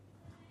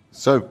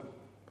So,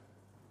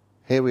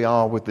 here we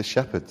are with the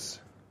shepherds.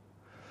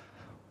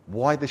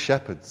 Why the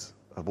shepherds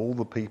of all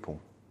the people?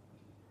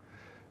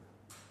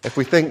 If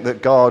we think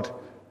that God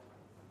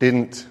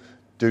didn't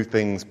do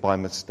things by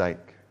mistake,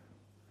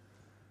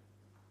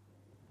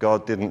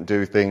 God didn't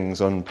do things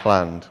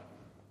unplanned,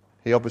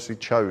 he obviously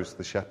chose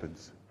the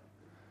shepherds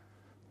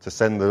to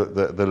send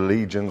the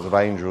legions of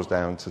angels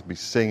down to be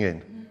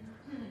singing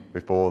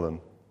before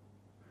them.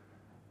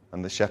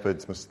 And the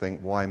shepherds must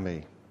think, why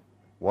me?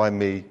 Why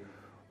me?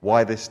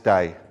 Why this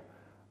day?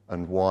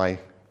 And why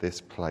this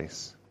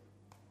place?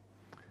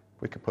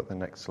 We could put the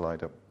next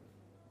slide up.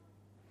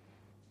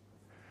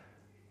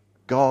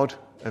 God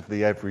of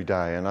the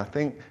everyday. And I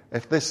think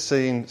if this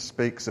scene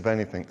speaks of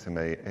anything to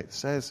me, it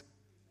says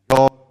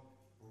God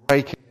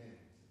breaking in.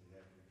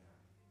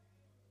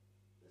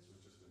 This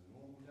was just a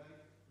normal day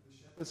for the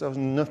shepherds. There was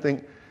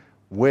nothing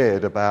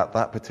weird about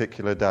that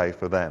particular day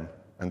for them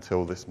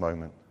until this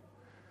moment.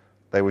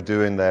 They were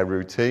doing their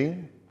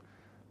routine.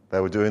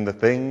 They were doing the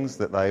things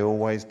that they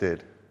always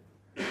did.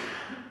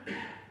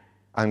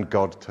 And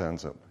God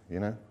turns up,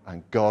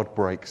 and God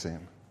breaks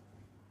in.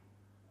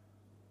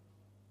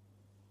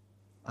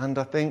 And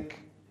I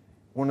think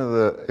one of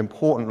the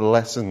important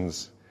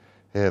lessons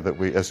here that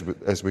we,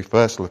 as we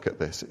first look at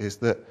this, is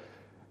that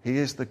he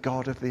is the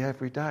God of the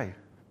everyday.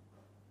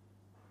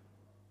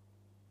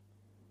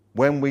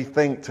 When we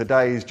think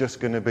today is just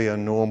going to be a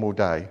normal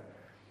day,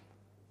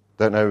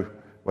 don't know,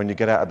 when you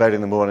get out of bed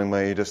in the morning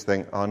where you just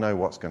think, I know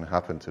what's going to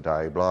happen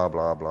today, blah,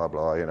 blah, blah,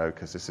 blah,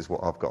 because this is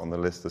what I've got on the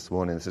list this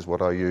morning, this is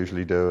what I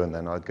usually do, and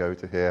then I'd go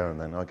to here,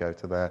 and then I go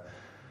to there.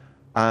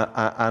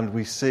 And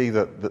we see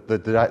that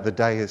the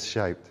day is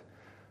shaped.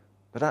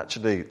 But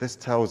actually, this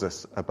tells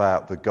us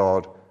about the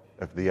God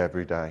of the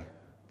everyday,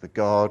 the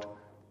God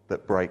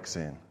that breaks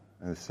in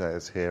and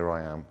says, here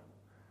I am.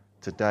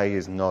 Today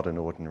is not an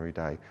ordinary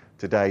day.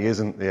 Today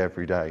isn't the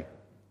everyday.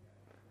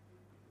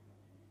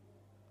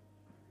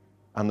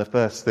 And the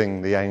first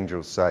thing the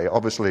angels say,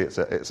 obviously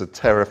it's a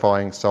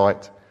terrifying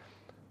sight,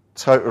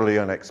 totally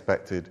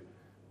unexpected.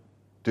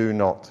 Do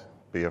not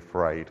be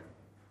afraid.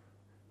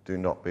 Do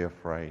not be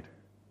afraid.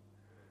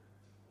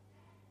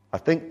 I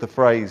think the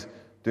phrase,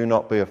 do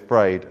not be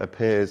afraid,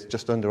 appears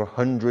just under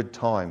 100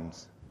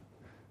 times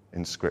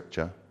in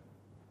Scripture.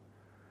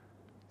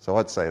 So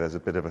I'd say there's a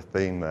bit of a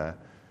theme there.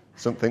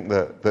 Something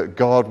that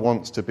God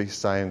wants to be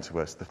saying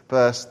to us. The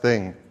first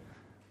thing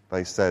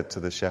they said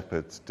to the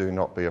shepherds, do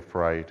not be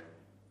afraid.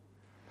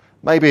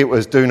 Maybe it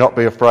was, do not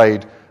be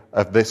afraid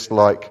of this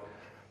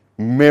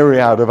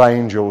myriad of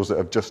angels that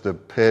have just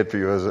appeared for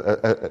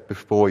you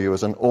before you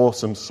as an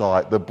awesome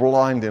sight, the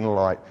blinding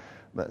light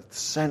that's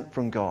sent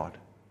from God.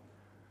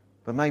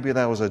 But maybe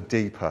there was a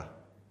deeper,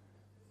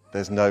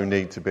 there's no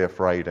need to be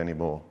afraid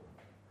anymore.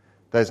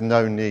 There's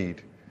no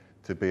need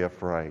to be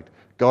afraid.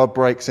 God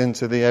breaks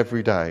into the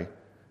everyday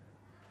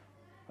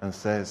and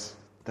says,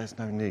 there's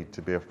no need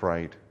to be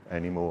afraid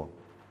anymore.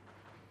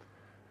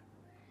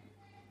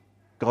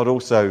 God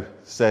also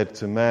said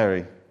to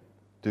Mary,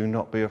 do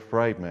not be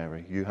afraid,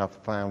 Mary. You have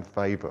found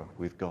favor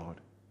with God.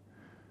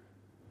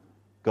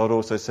 God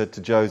also said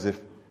to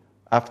Joseph,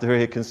 after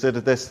he had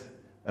considered this,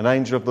 an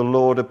angel of the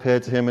Lord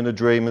appeared to him in a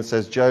dream and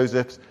says,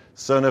 Joseph,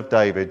 son of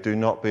David, do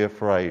not be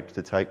afraid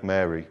to take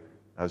Mary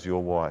as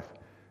your wife,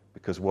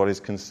 because what is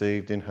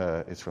conceived in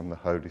her is from the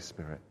Holy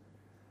Spirit.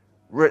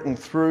 Written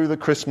through the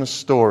Christmas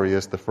story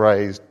is the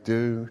phrase,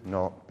 do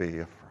not be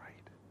afraid.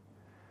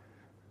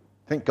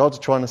 I think God's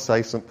trying to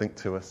say something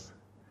to us.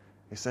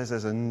 He says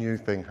there's a new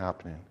thing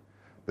happening.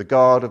 The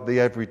God of the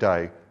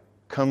everyday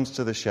comes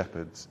to the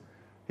shepherds.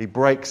 He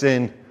breaks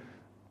in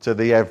to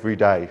the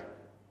everyday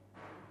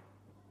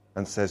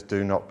and says,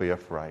 do not be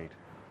afraid.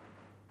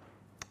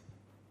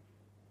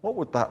 What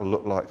would that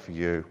look like for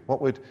you?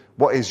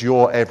 What is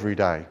your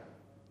everyday?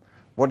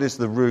 What is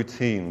the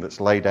routine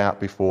that's laid out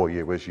before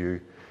you as you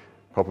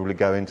probably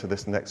go into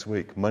this next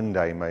week,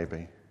 Monday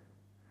maybe?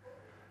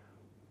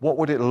 What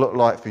would it look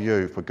like for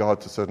you for God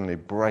to suddenly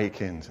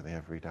break into the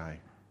everyday?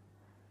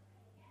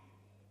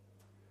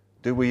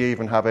 Do we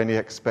even have any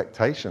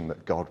expectation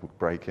that God would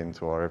break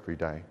into our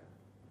everyday?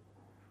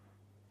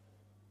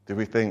 Do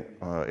we think,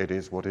 it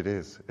is what it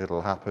is,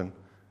 it'll happen?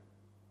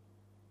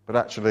 But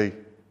actually,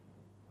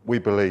 we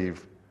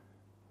believe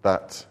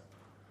that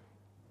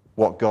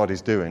what God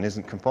is doing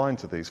isn't confined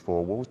to these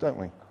four walls, don't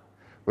we?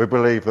 We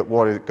believe that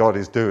what God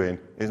is doing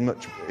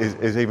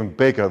is even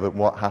bigger than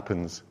what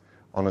happens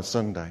on a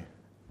Sunday.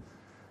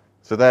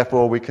 So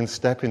therefore, we can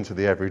step into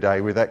the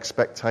everyday with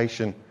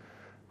expectation.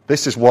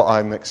 This is what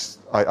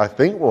I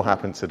think will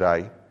happen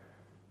today,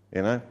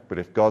 But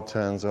if God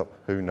turns up,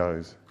 who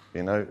knows?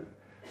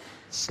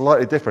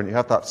 Slightly different. You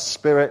have that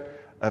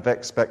spirit of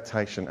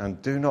expectation,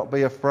 and do not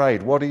be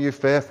afraid. What are you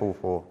fearful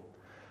for?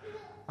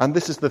 And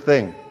this is the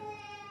thing.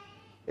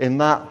 In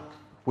that,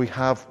 we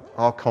have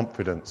our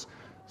confidence.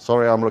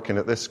 Sorry, I'm looking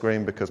at this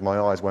screen because my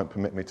eyes won't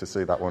permit me to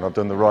see that one. I've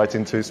done the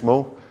writing too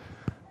small.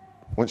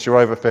 Once you're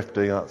over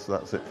 50, that's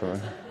it for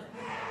me.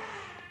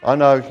 I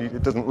know,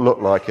 it doesn't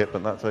look like it,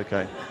 but that's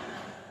okay.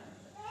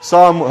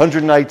 Psalm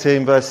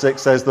 118 verse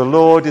 6 says, "The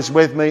Lord is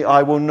with me,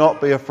 I will not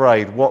be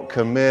afraid. What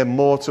can mere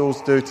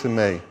mortals do to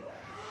me?"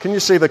 Can you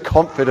see the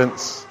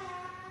confidence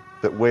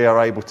that we are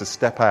able to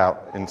step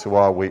out into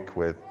our week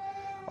with?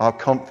 Our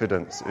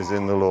confidence is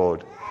in the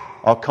Lord.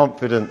 Our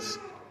confidence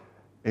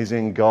is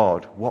in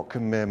God. What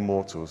can mere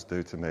mortals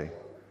do to me?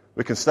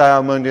 We can stay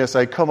on Monday and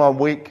say, "Come on,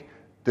 week,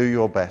 do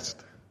your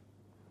best.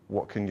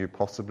 What can you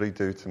possibly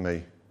do to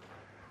me?"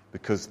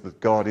 Because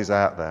God is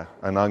out there,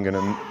 and I'm going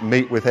to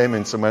meet with him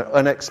in some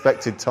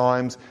unexpected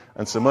times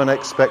and some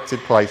unexpected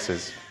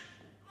places.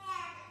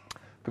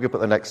 If we could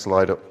put the next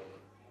slide up.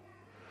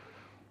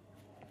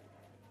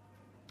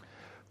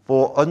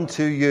 "For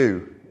unto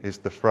you" is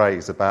the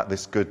phrase about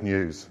this good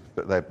news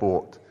that they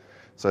brought.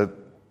 So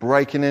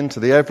breaking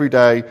into the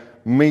everyday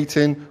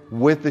meeting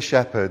with the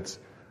shepherds,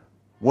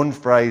 one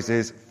phrase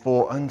is,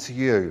 "For unto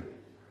you."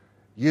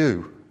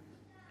 You,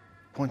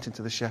 pointing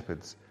to the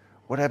shepherds.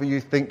 Whatever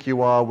you think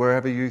you are,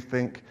 wherever you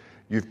think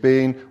you've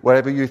been,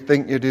 whatever you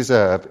think you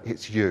deserve,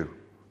 it's you.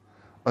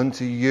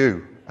 Unto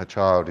you a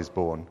child is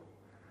born.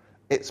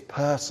 It's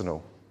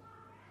personal.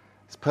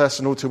 It's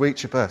personal to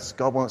each of us.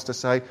 God wants to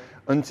say,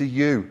 "Unto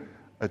you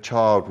a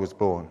child was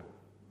born."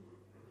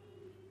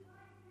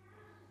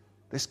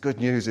 This good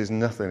news is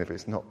nothing if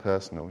it's not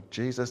personal.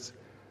 Jesus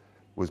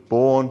was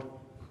born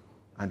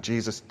and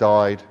Jesus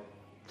died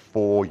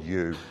for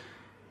you.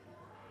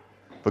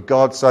 "For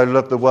God so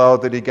loved the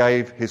world that he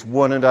gave his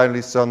one and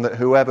only Son, that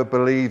whoever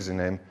believes in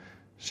him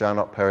shall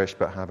not perish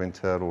but have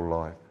eternal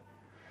life."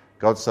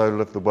 God so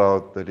loved the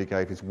world that he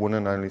gave his one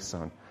and only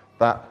Son,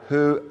 that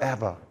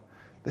whoever,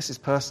 this is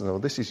personal,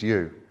 this is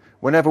you.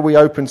 Whenever we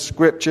open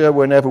Scripture,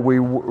 whenever we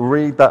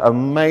read that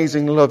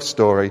amazing love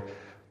story,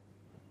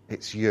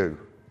 it's you.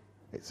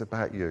 It's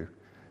about you.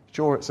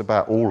 Sure, it's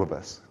about all of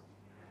us.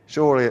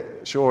 Sure,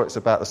 it's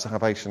about the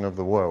salvation of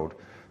the world.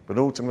 But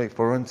ultimately,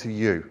 for unto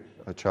you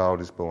a child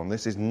is born.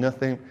 This is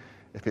nothing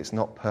if it's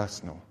not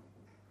personal.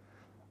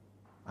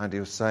 And he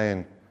was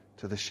saying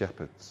to the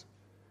shepherds,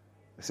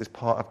 this is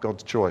part of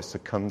God's choice to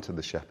come to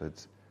the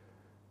shepherds.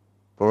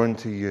 "For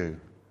unto you,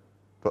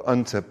 for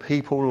unto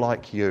people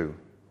like you,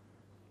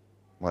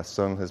 my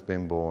Son has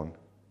been born."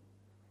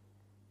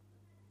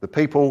 The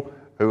people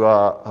who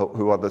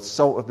are the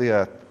salt of the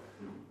earth,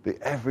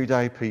 the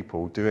everyday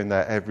people doing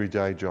their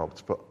everyday jobs.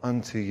 For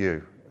unto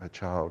you a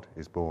child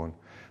is born.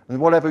 And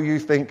whatever you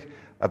think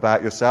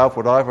about yourself,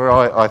 whatever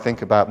I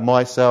think about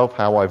myself,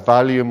 how I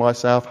value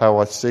myself, how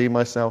I see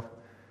myself,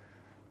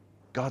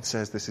 God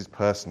says this is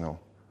personal.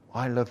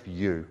 I love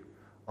you.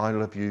 I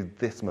love you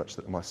this much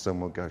that my Son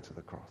will go to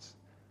the cross.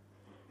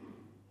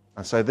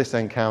 And so this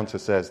encounter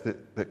says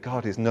that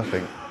God is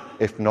nothing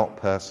if not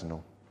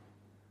personal.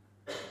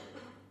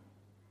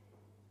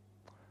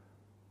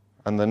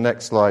 And the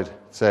next slide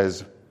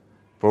says,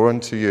 "For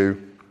unto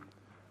you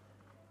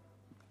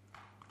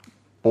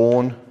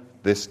born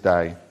this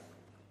day."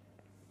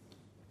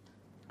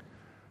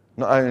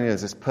 Not only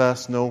is this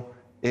personal,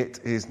 it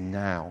is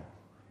now.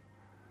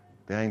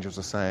 The angels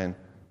are saying,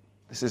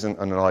 this isn't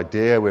an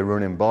idea we're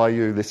running by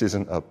you. This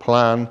isn't a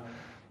plan.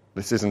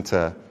 This isn't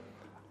a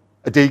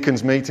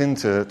deacon's meeting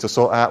to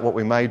sort out what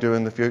we may do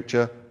in the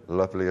future,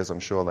 lovely as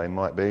I'm sure they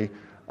might be.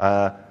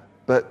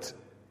 But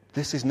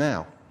this is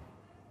now.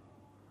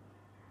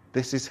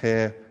 This is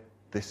here.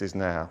 This is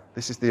now.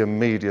 This is the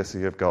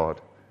immediacy of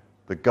God,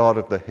 the God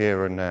of the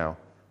here and now.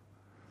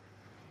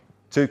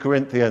 2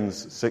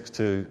 Corinthians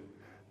 6:2,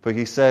 "For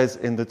he says,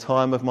 in the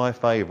time of my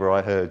favour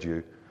I heard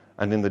you,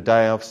 and in the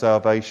day of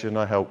salvation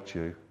I helped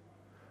you.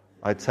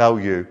 I tell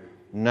you,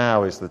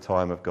 now is the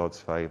time of God's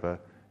favour.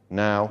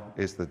 Now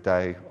is the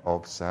day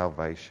of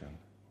salvation."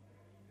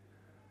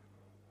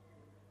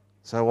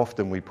 So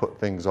often we put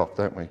things off,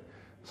 don't we?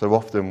 So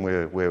often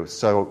we're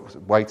so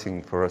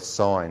waiting for a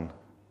sign.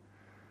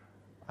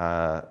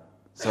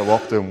 So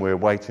often we're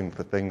waiting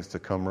for things to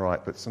come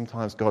right. But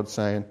sometimes God's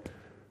saying,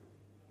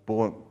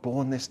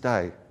 born this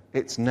day.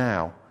 It's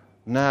now.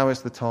 Now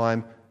is the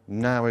time.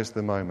 Now is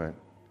the moment.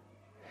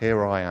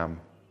 Here I am.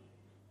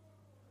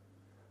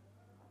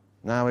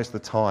 Now is the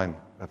time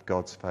of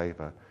God's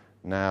favour.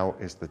 Now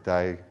is the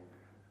day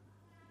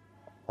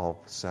of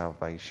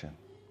salvation.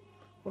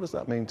 What does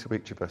that mean to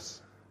each of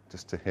us,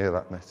 just to hear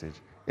that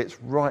message? It's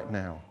right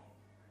now.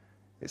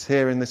 It's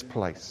here in this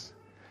place.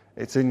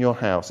 It's in your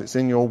house. It's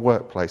in your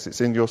workplace. It's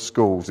in your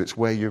schools. It's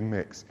where you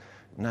mix.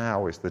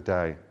 Now is the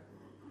day.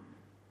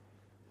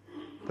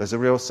 There's a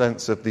real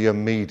sense of the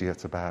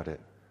immediate about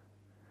it.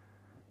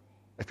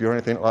 If you're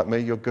anything like me,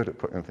 you're good at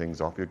putting things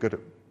off. You're good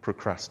at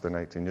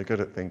procrastinating. You're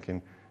good at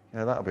thinking,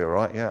 yeah, that'll be all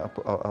right. Yeah,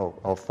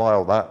 I'll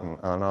file that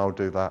and I'll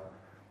do that.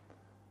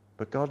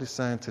 But God is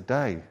saying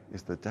today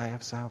is the day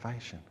of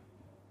salvation.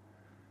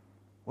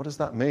 What does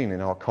that mean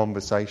in our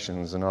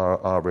conversations and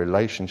our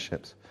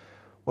relationships?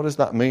 What does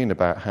that mean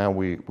about how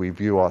we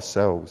view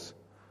ourselves?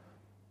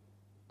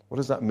 What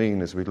does that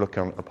mean as we look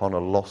upon a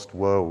lost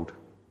world?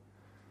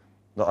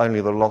 Not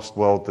only the lost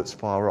world that's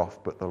far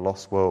off, but the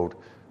lost world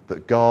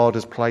that God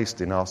has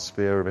placed in our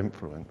sphere of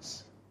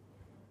influence.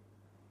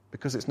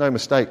 Because it's no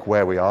mistake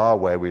where we are,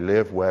 where we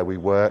live, where we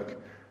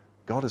work,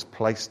 God has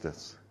placed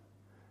us.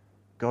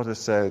 God has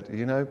said,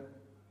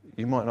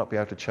 you might not be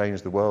able to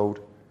change the world,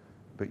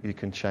 but you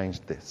can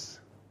change this.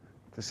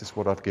 This is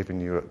what I've given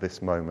you at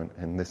this moment,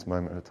 in this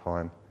moment of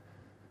time.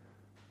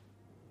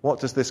 What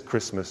does this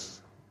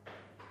Christmas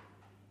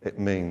it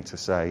mean to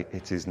say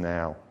it is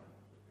now?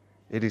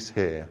 It is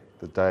here,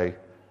 the day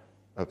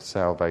of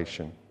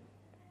salvation.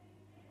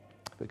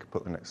 We could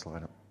put the next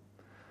slide up.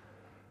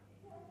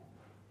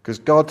 Because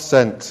God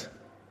sent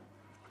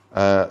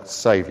a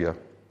Saviour.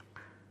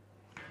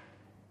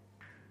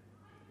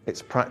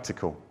 It's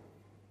practical.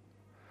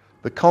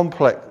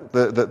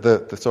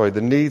 The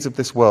needs of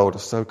this world are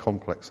so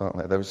complex, aren't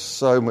they? There is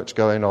so much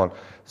going on,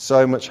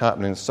 so much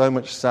happening, so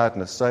much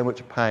sadness, so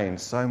much pain,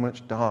 so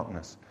much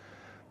darkness.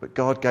 But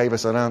God gave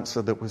us an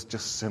answer that was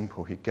just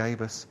simple. He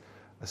gave us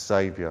a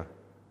Saviour.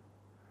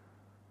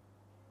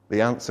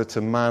 The answer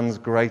to man's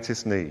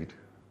greatest need,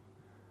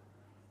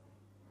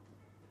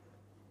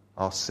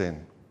 our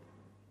sin,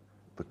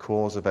 the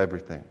cause of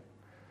everything.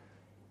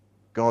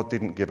 God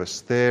didn't give us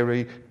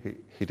theory.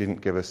 He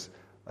didn't give us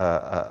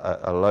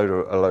a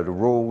load of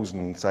rules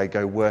and say,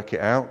 go work it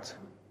out.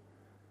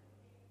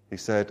 He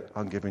said,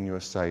 I'm giving you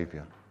a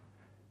Saviour.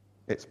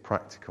 It's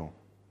practical.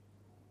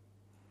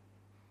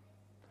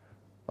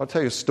 I'll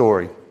tell you a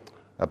story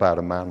about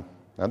a man.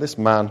 Now, this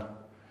man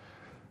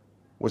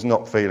was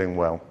not feeling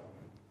well.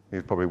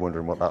 You're probably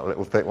wondering what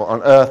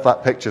on earth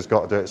that picture's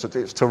got to do.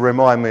 It's to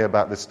remind me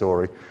about this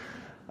story.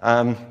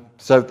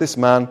 So this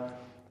man,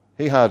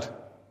 he had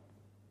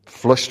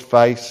flushed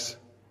face,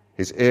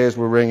 his ears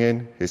were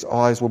ringing, his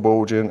eyes were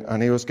bulging,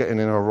 and he was getting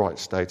in a right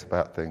state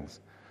about things.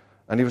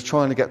 And he was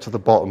trying to get to the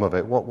bottom of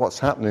it. What's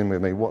happening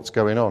with me? What's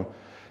going on?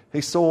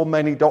 He saw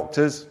many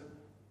doctors,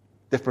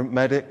 different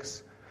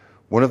medics.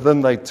 One of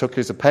them, they took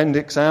his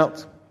appendix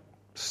out.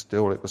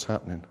 Still it was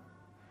happening.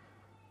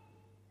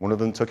 One of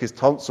them took his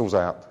tonsils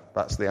out.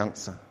 That's the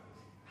answer.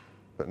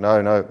 But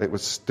no, it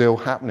was still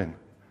happening.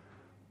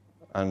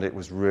 And it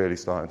was really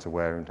starting to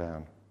wear him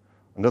down.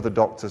 Another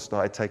doctor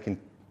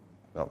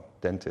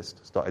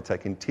dentist started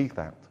taking teeth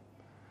out.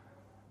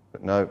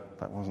 But no,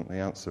 that wasn't the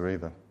answer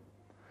either.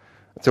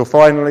 Until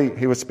finally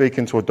he was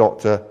speaking to a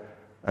doctor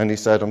and he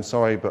said, I'm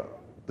sorry, but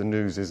the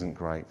news isn't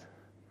great.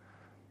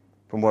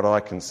 From what I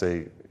can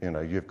see,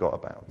 you've got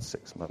about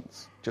 6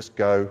 months. Just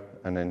go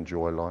and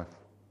enjoy life.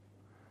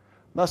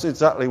 And that's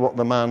exactly what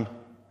the man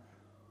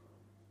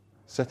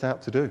set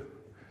out to do.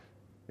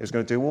 He was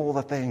going to do all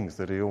the things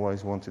that he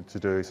always wanted to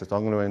do. He said,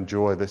 I'm going to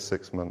enjoy this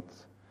 6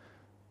 months,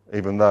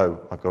 even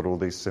though I've got all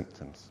these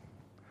symptoms.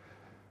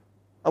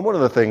 And one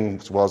of the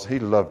things was he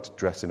loved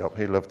dressing up.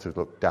 He loved to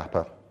look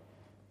dapper.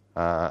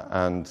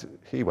 And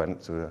he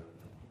went to the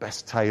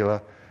best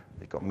tailor.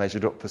 He got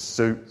measured up for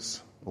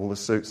suits, all the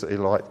suits that he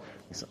liked.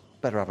 He said,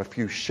 better have a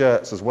few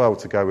shirts as well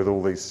to go with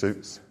all these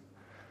suits.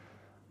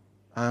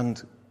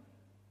 And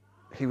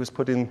he was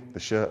putting the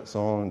shirts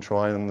on and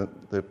trying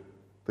them.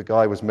 The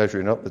guy was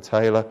measuring up, the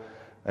tailor,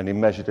 and he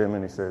measured him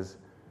and he says,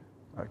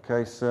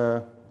 okay,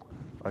 sir,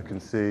 I can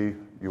see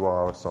you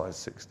are a size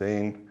 16.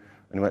 And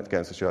he went to get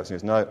into the shirts and he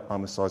says, no,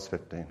 I'm a size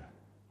 15.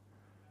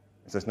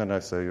 He says, no,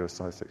 sir, you're a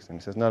size 16.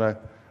 He says, no,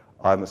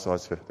 I'm a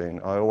size 15.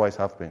 I always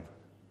have been.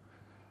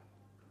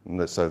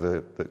 And so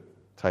the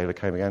tailor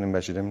came again and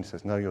measured him and he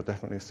says, no, you're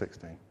definitely a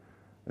 16. And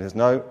he says,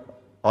 no,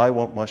 I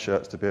want my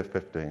shirts to be a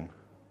 15.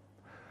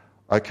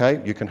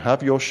 Okay, you can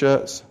have your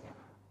shirts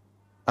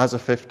as a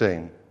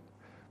 15.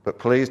 But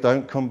please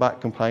don't come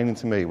back complaining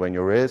to me when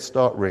your ears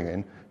start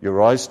ringing,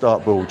 your eyes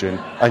start bulging,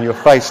 and your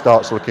face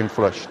starts looking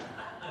flushed.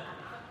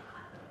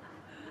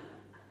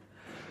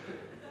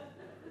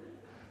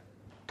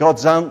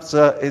 God's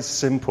answer is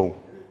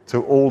simple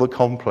to all the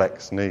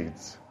complex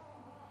needs.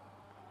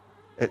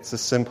 It's a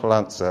simple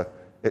answer.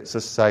 It's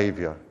a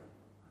Saviour.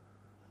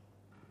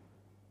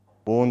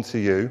 Born to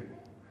you,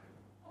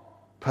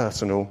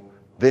 personal,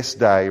 this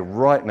day,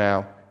 right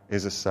now,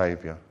 is a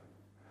Saviour.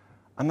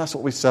 And that's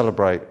what we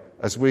celebrate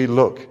as we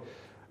look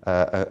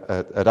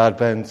at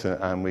Advent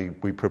and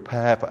we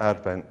prepare for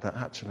Advent, that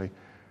actually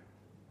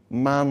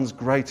man's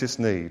greatest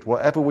need,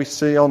 whatever we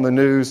see on the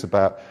news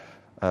about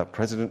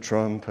President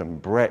Trump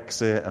and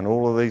Brexit and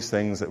all of these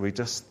things that we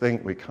just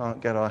think we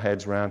can't get our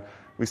heads around,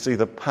 we see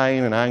the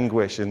pain and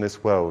anguish in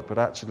this world, but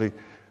actually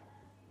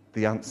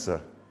the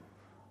answer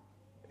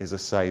is a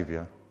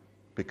Saviour,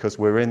 because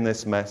we're in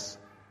this mess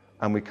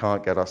and we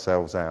can't get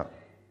ourselves out.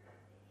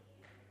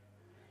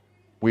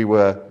 We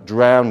were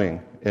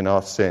drowning in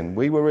our sin.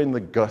 We were in the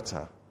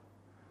gutter,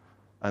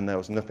 and there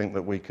was nothing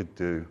that we could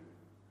do.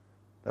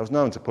 There was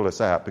no one to pull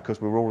us out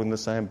because we were all in the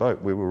same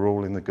boat. We were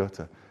all in the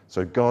gutter.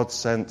 So God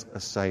sent a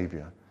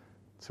Saviour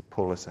to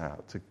pull us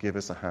out, to give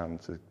us a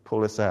hand, to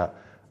pull us out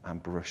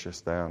and brush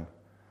us down,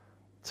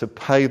 to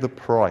pay the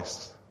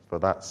price for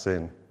that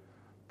sin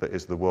that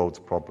is the world's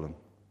problem.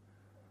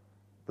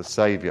 The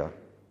Saviour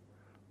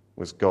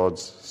was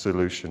God's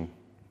solution.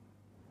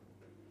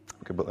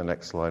 We can put the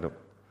next slide up.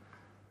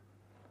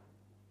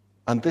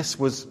 And this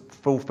was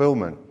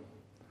fulfillment.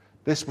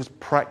 This was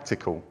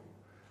practical.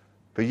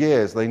 For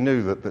years they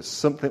knew that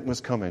something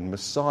was coming.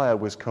 Messiah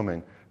was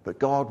coming. that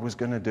God was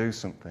going to do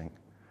something.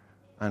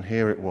 And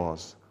here it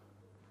was.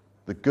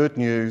 The good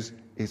news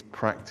is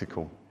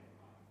practical.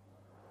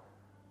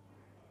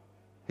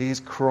 He is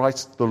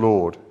Christ the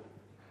Lord.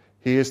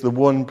 He is the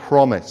one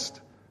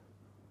promised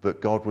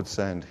that God would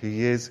send.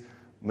 He is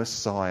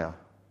Messiah.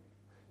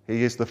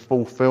 He is the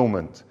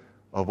fulfillment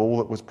of all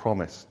that was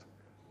promised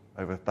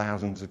over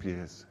thousands of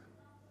years.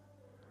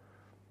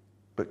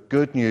 But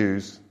good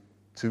news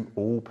to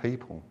all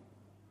people.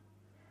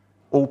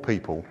 All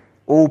people.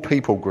 All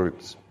people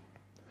groups.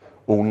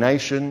 All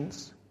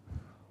nations.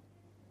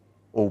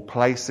 All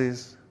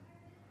places.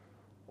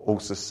 All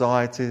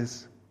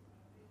societies.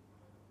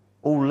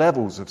 All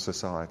levels of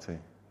society.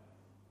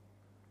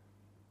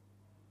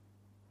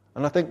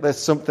 And I think there's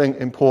something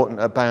important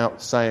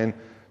about saying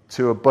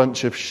to a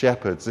bunch of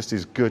shepherds, this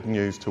is good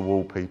news to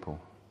all people.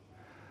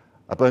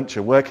 A bunch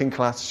of working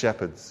class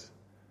shepherds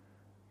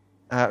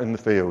out in the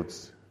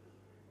fields,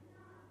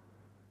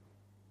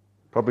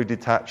 probably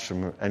detached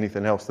from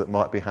anything else that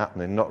might be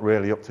happening, not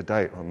really up to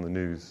date on the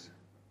news.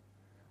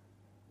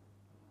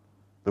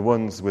 The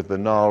ones with the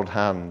gnarled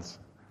hands,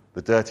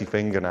 the dirty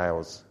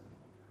fingernails,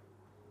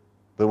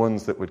 the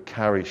ones that would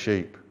carry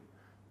sheep,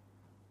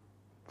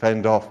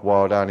 fend off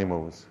wild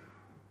animals,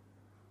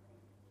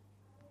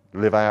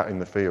 live out in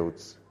the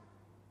fields.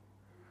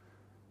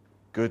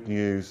 Good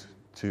news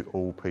to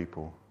all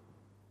people.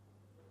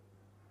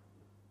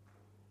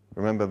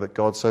 Remember that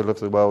God so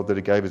loved the world that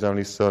he gave his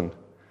only Son.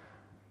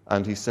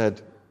 And he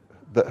said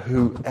that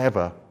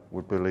whoever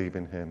would believe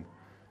in him.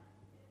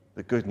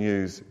 The good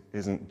news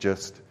isn't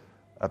just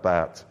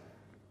about,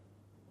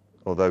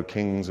 although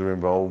kings are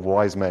involved,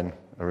 wise men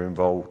are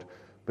involved,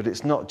 but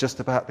it's not just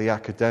about the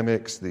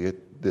academics,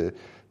 the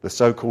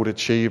so-called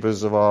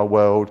achievers of our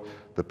world,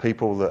 the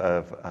people that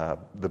have,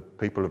 the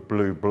people of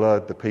blue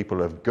blood, the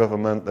people of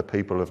government, the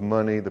people of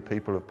money, the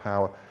people of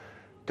power.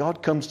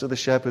 God comes to the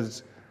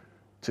shepherds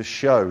to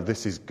show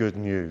this is good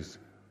news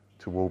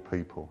to all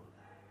people.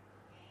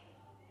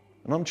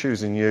 And I'm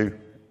choosing you,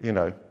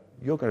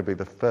 you're going to be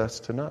the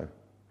first to know.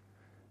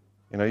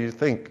 You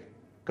think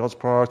God's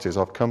priorities,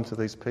 I've come to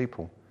these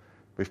people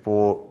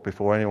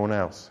before anyone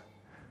else.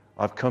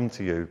 I've come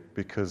to you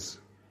because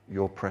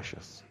you're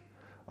precious.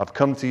 I've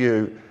come to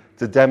you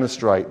to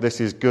demonstrate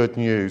this is good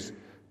news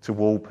to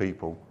all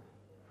people.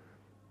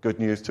 Good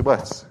news to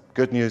us.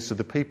 Good news to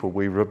the people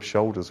we rub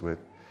shoulders with.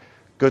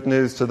 Good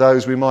news to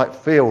those we might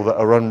feel that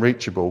are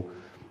unreachable.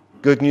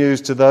 Good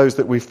news to those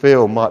that we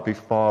feel might be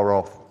far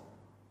off.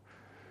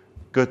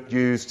 Good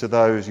news to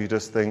those you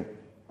just think,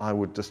 I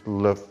would just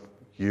love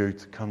you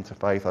to come to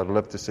faith. I'd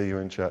love to see you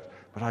in church.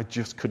 But I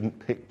just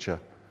couldn't picture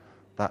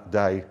that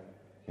day.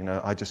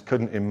 I just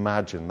couldn't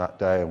imagine that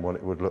day and what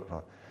it would look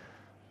like.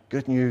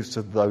 Good news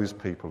to those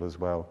people as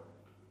well.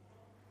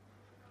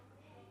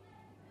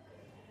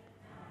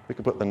 We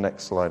could put the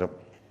next slide up.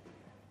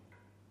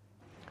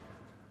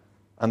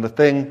 And the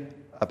thing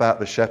about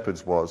the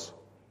shepherds was,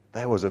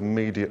 there was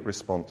immediate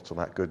response to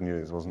that good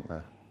news, wasn't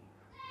there?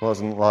 It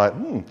wasn't like,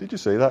 did you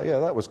see that? Yeah,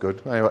 that was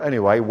good.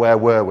 Anyway, where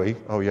were we?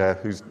 Oh yeah,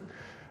 whose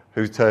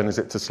turn is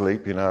it to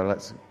sleep?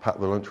 Let's pack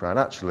the lunch around.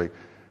 Actually,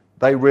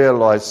 they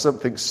realised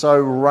something so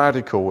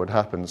radical had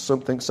happened,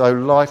 something so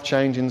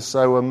life-changing,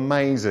 so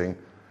amazing,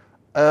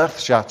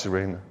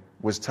 earth-shattering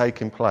was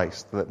taking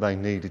place that they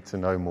needed to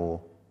know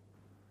more.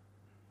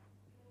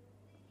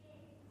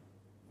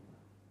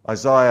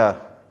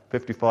 Isaiah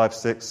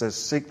 55:6 says,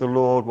 "Seek the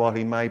Lord while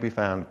he may be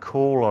found.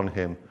 Call on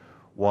him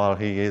while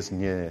he is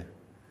near."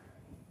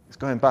 It's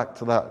going back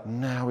to that,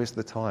 now is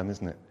the time,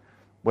 isn't it?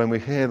 When we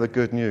hear the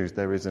good news,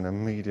 there is an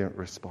immediate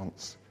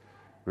response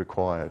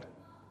required.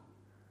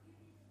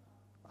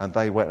 And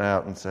they went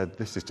out and said,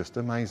 this is just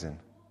amazing.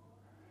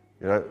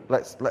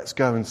 Let's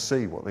go and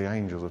see what the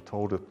angels have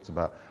told us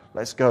about.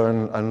 Let's go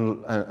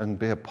and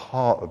be a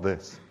part of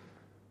this.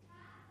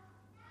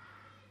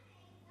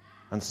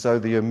 And so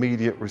the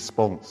immediate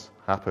response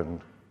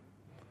happened.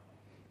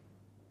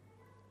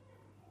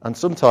 And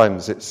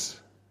sometimes it's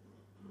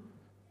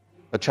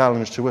a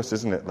challenge to us,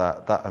 isn't it,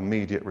 that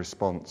immediate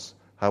response.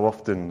 How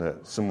often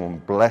that someone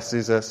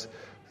blesses us,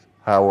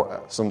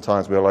 how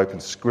sometimes we'll open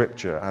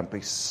Scripture and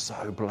be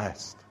so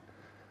blessed.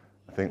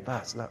 I think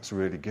that's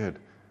really good.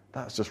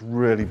 That's just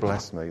really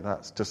blessed me.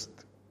 That's just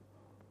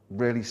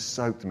really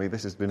soaked me.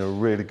 This has been a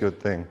really good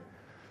thing.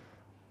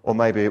 Or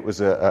maybe it was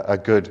a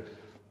good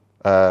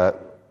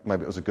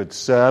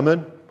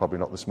sermon. Probably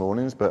not this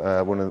morning's,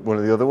 but one of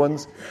the other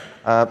ones.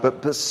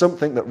 But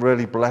something that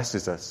really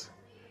blesses us.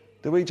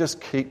 Do we just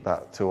keep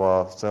that to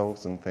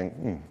ourselves and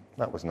think,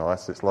 that was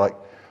nice? It's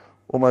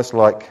almost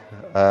like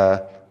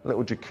a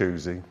little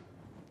jacuzzi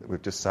that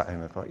we've just sat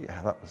in and thought, yeah,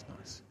 that was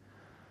nice.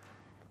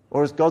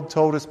 Or has God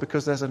told us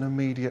because there's an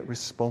immediate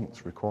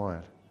response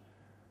required?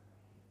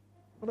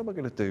 What am I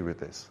going to do with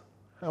this?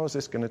 How is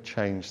this going to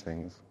change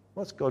things?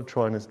 What's God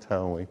trying to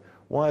tell me?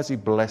 Why has he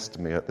blessed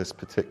me at this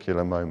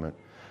particular moment?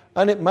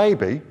 And it may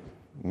be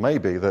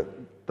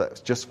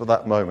that's just for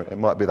that moment. It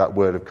might be that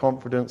word of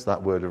confidence,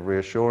 that word of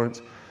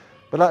reassurance.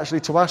 But actually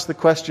to ask the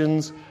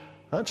questions,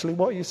 what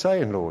are you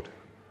saying, Lord?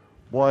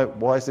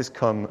 Why has this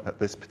come at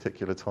this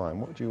particular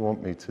time? What do you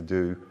want me to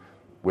do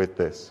with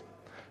this?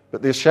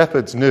 But the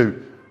shepherds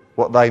knew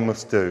what they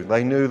must do.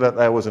 They knew that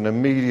there was an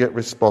immediate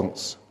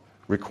response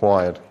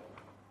required.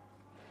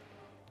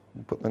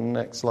 Put the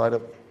next slide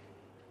up.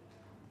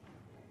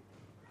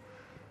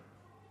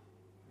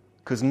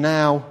 Because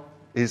now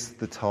is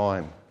the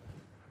time.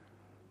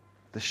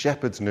 The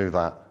shepherds knew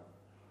that.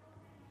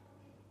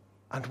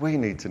 And we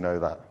need to know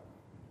that.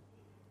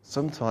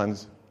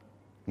 Sometimes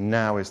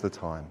now is the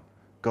time.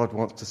 God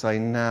wants to say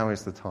now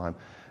is the time.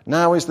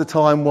 Now is the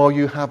time while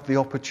you have the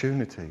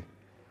opportunity.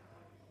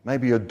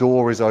 Maybe a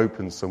door is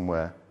open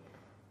somewhere.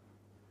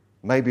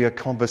 Maybe a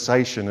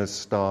conversation has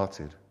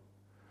started.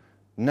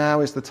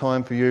 Now is the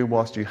time for you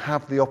whilst you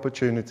have the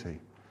opportunity.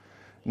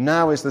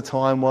 Now is the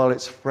time while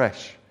it's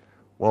fresh,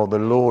 while the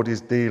Lord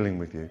is dealing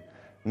with you.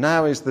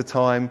 Now is the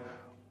time,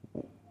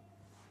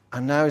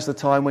 and now is the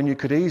time when you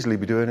could easily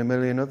be doing a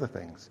million other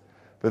things.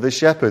 For the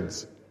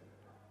shepherds,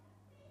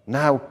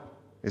 now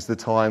is the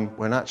time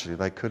when actually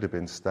they could have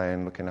been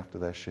staying looking after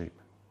their sheep.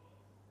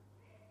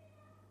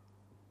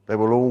 There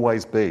will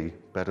always be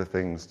better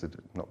things to do,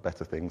 not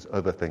better things,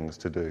 other things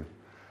to do.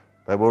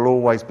 There will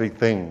always be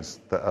things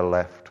that are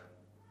left.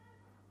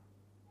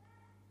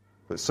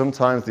 But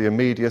sometimes the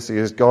immediacy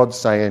is God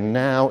saying,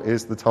 now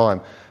is the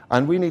time.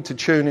 And we need to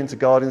tune into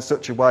God in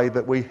such a way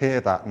that we hear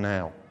that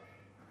now.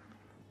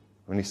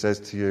 When he says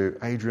to you,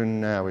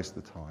 Adrian, now is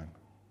the time.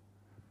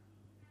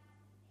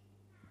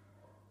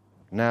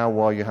 Now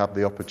while you have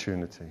the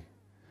opportunity.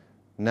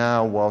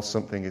 Now while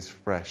something is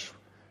fresh.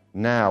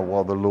 Now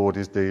while the Lord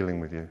is dealing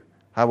with you.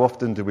 How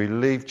often do we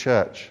leave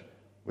church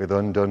with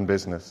undone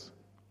business?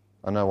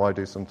 I know I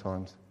do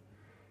sometimes.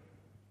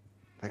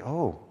 Think,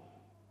 oh,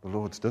 the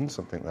Lord's done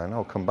something then.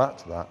 I'll come back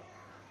to that.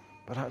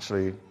 But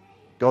actually,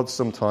 God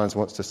sometimes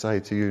wants to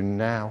say to you,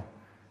 now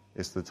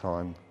is the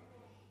time.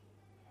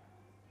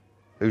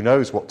 Who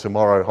knows what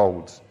tomorrow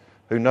holds?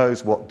 Who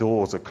knows what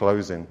doors are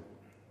closing?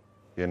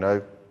 You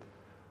know?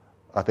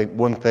 I think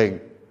one thing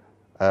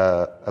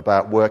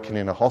about working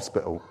in a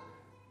hospital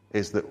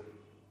is that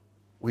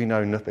we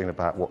know nothing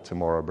about what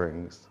tomorrow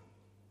brings.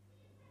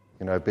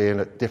 You know, being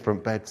at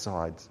different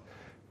bedsides,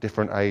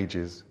 different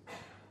ages,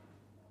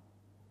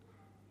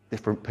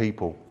 different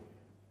people.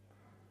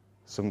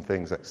 Some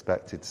things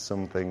expected,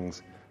 some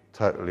things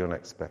totally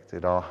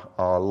unexpected.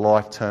 Our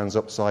life turns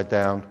upside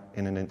down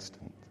in an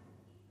instant.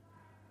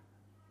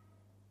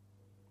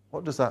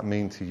 What does that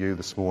mean to you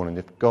this morning?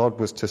 If God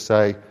was to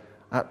say,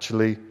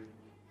 actually,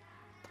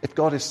 if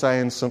God is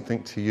saying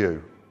something to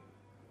you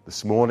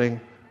this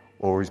morning,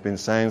 or he's been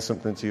saying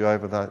something to you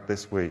over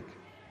this week,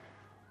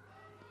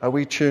 are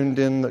we tuned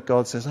in that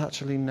God says,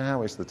 actually,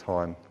 now is the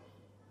time?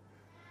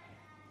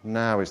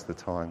 Now is the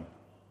time.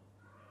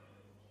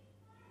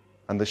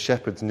 And the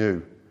shepherds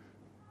knew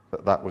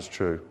that that was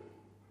true.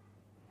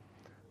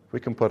 If we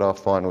can put our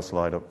final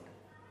slide up.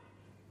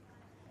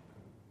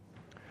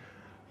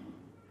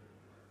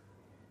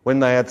 When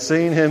they had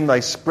seen him,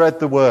 they spread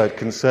the word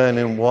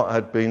concerning what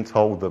had been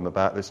told them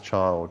about this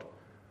child.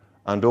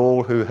 And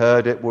all who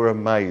heard it were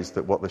amazed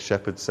at what the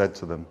shepherds said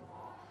to them.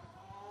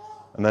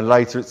 And then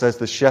later it says,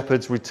 the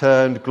shepherds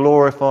returned,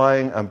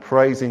 glorifying and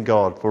praising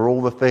God for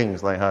all the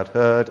things they had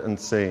heard and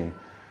seen,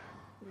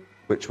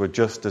 which were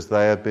just as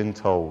they had been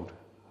told.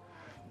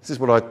 This is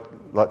what I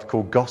like to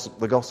call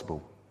the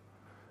gospel.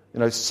 You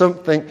know,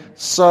 something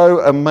so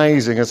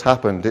amazing has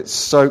happened. It's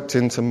soaked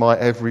into my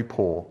every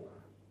pore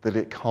that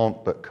it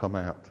can't but come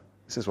out.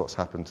 This is what's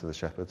happened to the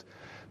shepherds.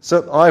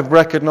 So I've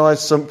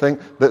recognised something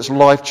that's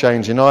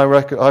life-changing.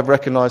 I've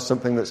recognised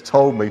something that's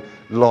told me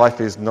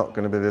life is not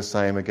going to be the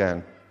same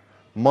again.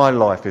 My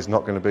life is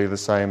not going to be the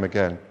same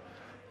again.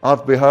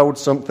 I've beheld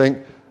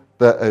something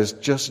that has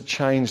just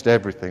changed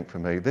everything for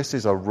me. This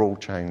is a rule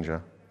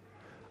changer.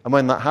 And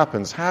when that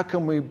happens, how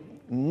can we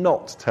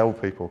not tell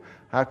people?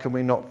 How can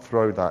we not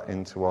throw that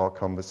into our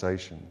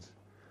conversations?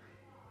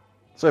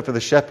 So for the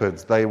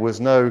shepherds, there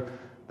was no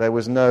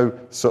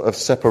sort of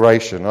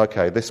separation.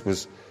 Okay, this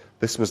was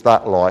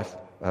that life,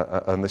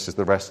 and this is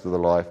the rest of the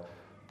life.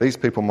 These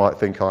people might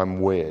think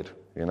I'm weird,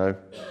 you know.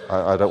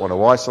 I don't want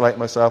to isolate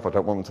myself. I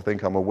don't want them to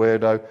think I'm a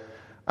weirdo.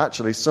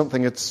 Actually,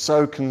 something had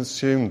so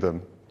consumed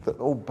them that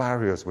all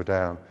barriers were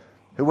down.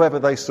 Whoever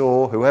they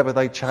saw, whoever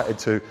they chatted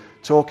to,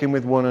 talking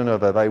with one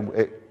another,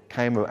 it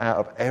came out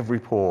of every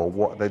pore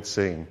what they'd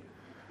seen.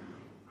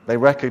 They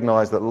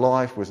recognised that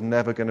life was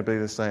never going to be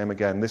the same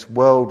again. This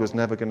world was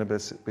never going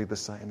to be the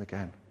same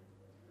again.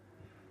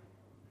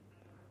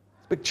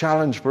 It's a big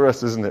challenge for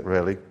us, isn't it,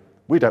 really?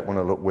 We don't want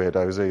to look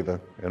weirdos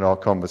either in our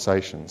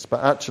conversations.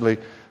 But actually,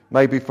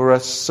 maybe for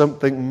us,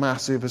 something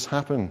massive has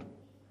happened.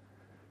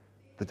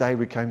 The day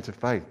we came to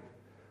faith.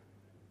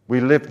 We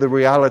lived the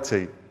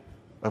reality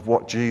of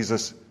what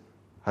Jesus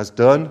has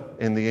done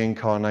in the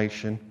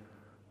incarnation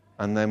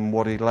and then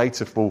what he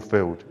later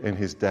fulfilled in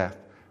his death.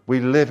 We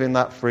live in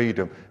that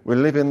freedom. We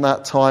live in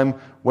that time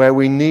where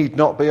we need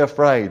not be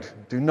afraid.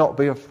 Do not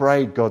be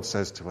afraid, God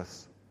says to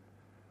us.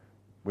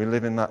 We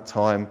live in that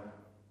time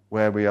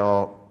where we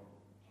are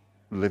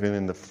living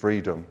in the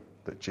freedom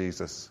that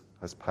Jesus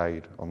has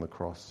paid on the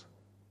cross.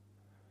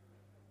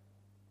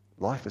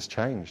 Life has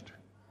changed.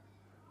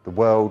 The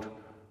world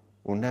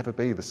will never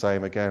be the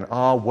same again.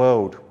 Our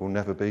world will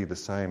never be the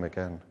same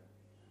again.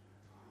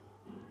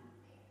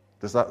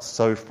 Does that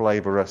so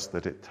flavour us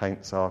that it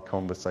taints our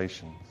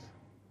conversations?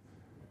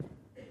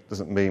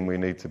 Doesn't mean we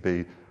need to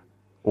be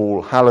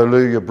all,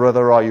 hallelujah,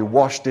 brother, are you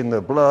washed in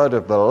the blood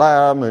of the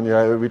Lamb? And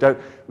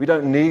we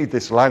don't need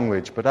this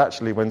language, but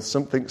actually when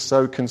something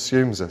so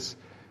consumes us,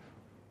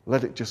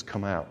 let it just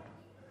come out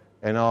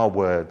in our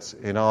words,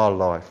 in our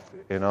life,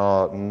 in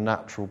our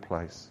natural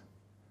place.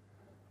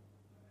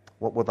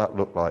 What would that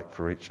look like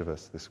for each of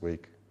us this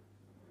week?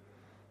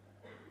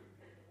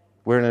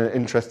 We're in an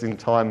interesting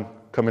time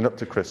coming up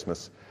to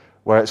Christmas,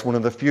 where it's one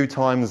of the few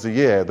times a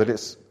year that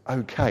it's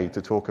okay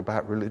to talk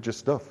about religious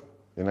stuff.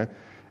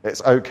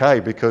 It's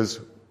okay because,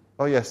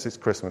 oh yes, it's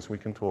Christmas, we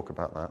can talk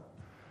about that.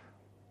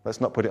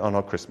 Let's not put it on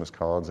our Christmas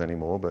cards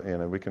anymore, but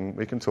we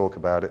can talk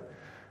about it.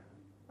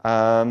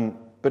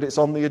 But it's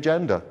on the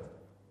agenda.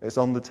 It's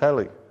on the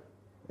telly.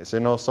 It's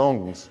in our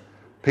songs.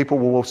 People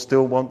will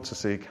still want to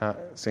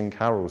sing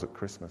carols at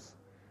Christmas.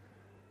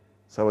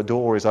 So a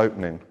door is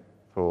opening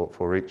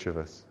for each of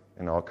us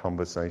in our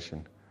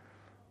conversation.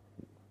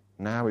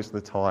 Now is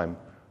the time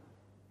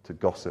to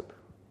gossip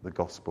the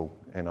gospel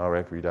in our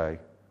everyday.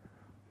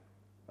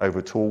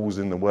 Over tools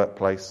in the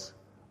workplace,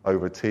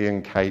 over tea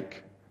and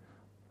cake,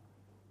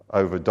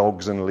 over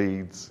dogs and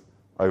leads,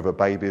 over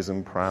babies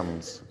and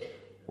prams.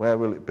 Where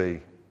will it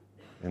be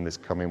in this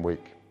coming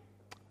week?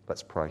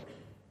 Let's pray.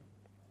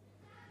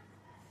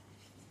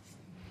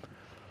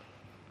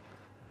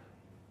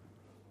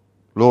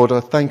 Lord, I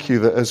thank you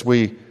that as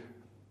we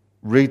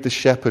read the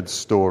shepherd's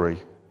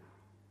story,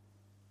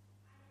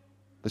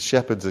 the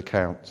shepherd's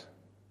account,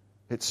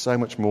 it's so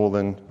much more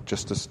than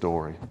just a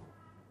story.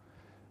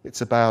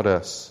 It's about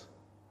us.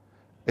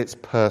 It's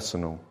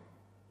personal.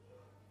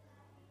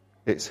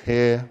 It's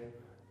here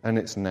and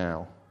it's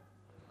now.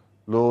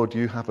 Lord,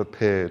 you have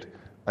appeared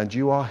and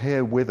you are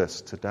here with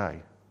us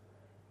today.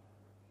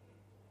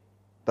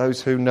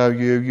 Those who know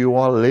you, you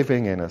are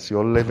living in us.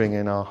 You're living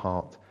in our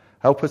heart.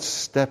 Help us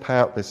step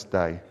out this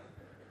day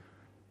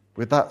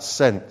with that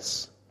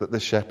sense that the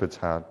shepherds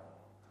had,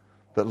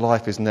 that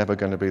life is never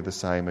going to be the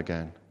same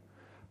again.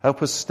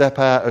 Help us step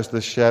out as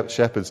the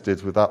shepherds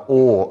did with that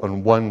awe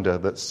and wonder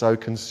that so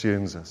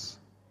consumes us.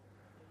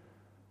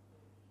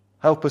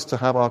 Help us to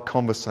have our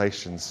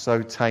conversations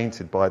so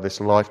tainted by this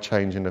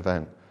life-changing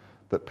event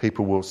that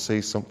people will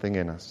see something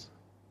in us.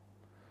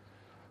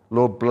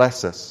 Lord,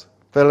 bless us.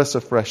 Fill us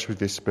afresh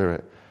with your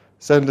Spirit.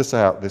 Send us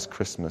out this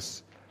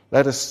Christmas.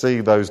 Let us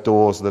see those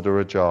doors that are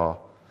ajar,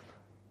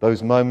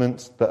 those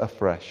moments that are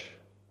fresh,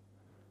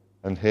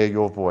 and hear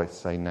your voice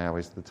say, now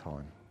is the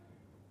time.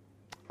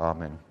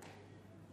 Amen.